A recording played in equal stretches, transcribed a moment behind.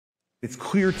It's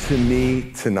clear to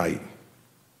me tonight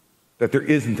that there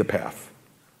isn't a path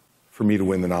for me to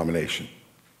win the nomination,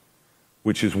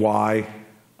 which is why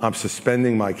I'm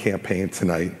suspending my campaign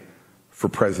tonight for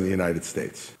President of the United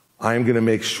States. I am going to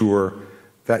make sure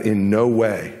that in no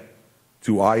way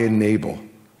do I enable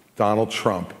Donald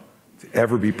Trump to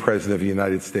ever be President of the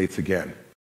United States again.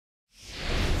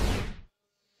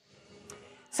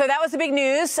 So that was the big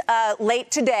news. Late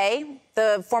today,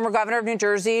 the former governor of New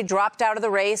Jersey dropped out of the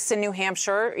race in New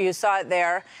Hampshire. You saw it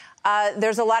there.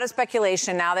 There's a lot of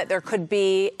speculation now that there could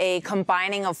be a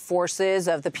combining of forces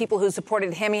of the people who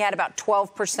supported him. He had about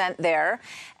 12% there.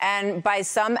 And by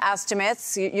some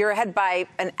estimates, you're ahead by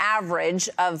an average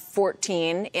of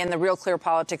 14 in the Real Clear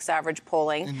Politics average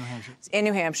polling. In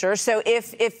New Hampshire. So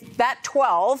if that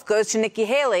 12 goes to Nikki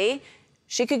Haley,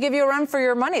 she could give you a run for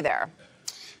your money there.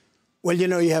 Well, you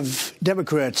know, you have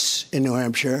Democrats in New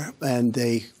Hampshire, and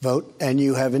they vote, and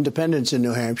you have independents in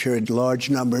New Hampshire in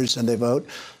large numbers, and they vote.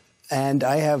 And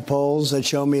I have polls that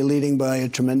show me leading by a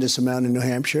tremendous amount in New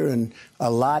Hampshire and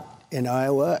a lot in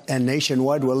Iowa, and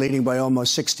nationwide we're leading by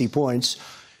almost 60 points.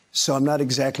 So I'm not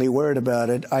exactly worried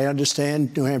about it. I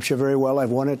understand New Hampshire very well.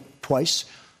 I've won it twice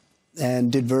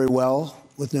and did very well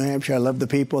with New Hampshire. I love the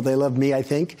people. They love me, I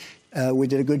think. We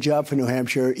did a good job for New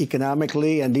Hampshire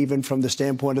economically and even from the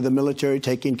standpoint of the military,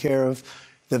 taking care of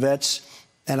the vets.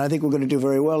 And I think we're going to do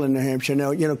very well in New Hampshire.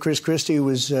 Now, you know, Chris Christie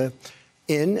was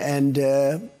in, and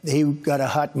he got a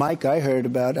hot mic I heard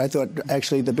about. I thought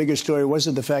actually the bigger story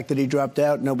wasn't the fact that he dropped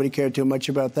out. Nobody cared too much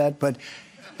about that. But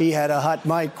he had a hot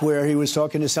mic where he was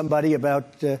talking to somebody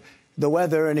about the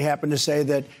weather, and he happened to say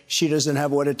that she doesn't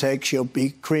have what it takes. She'll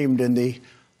be creamed in the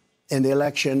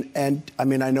election. And I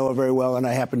mean, I know her very well, and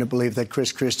I happen to believe that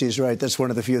Chris Christie is right. That's one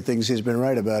of the few things he's been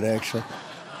right about, actually.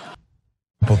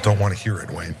 People don't want to hear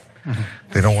it, Wayne.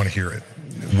 They don't want to hear it.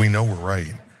 We know we're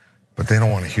right, but they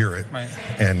don't want to hear it. Right.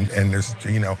 And there's,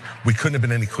 you know, we couldn't have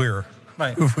been any clearer.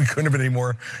 Right. We couldn't have been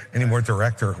any more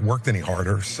direct or worked any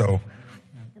harder. So,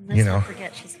 and you know. Let's not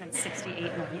forget she spent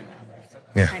 $68 million.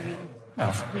 Yeah. I mean,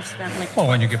 Well, we've spent like well,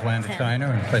 when you give land to China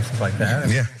and places like that.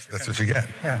 Yeah, that's what you get.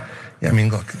 Yeah. Yeah, I mean,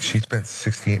 look, she spent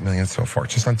 $68 million so far,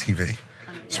 just on TV.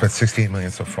 Spent $68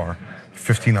 million so far,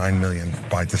 $59 million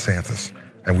by DeSantis,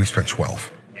 and we spent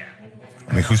 12.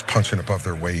 I mean, who's punching above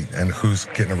their weight and who's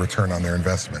getting a return on their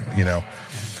investment, you know?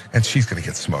 And she's going to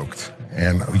get smoked,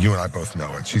 and you and I both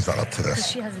know it. She's not up to this.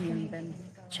 she hasn't even been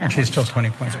challenged. And she's still 20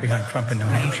 points behind Trump in New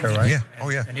Hampshire, right? Yeah. Oh,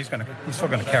 yeah. And he's still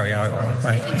going to carry Iowa,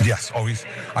 right? Yes. Oh,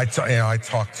 I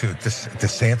talked to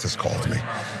DeSantis called me,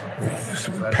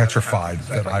 petrified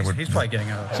that I would. He's probably getting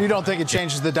out. So you don't think it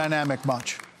changes the dynamic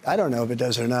much? I don't know if it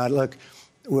does or not. Look,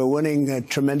 we're winning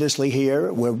tremendously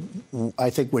here. I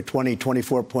think we're 20,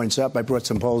 24 points up. I brought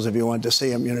some polls if you want to see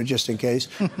them, you know, just in case.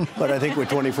 But I think we're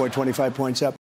 24, 25 points up.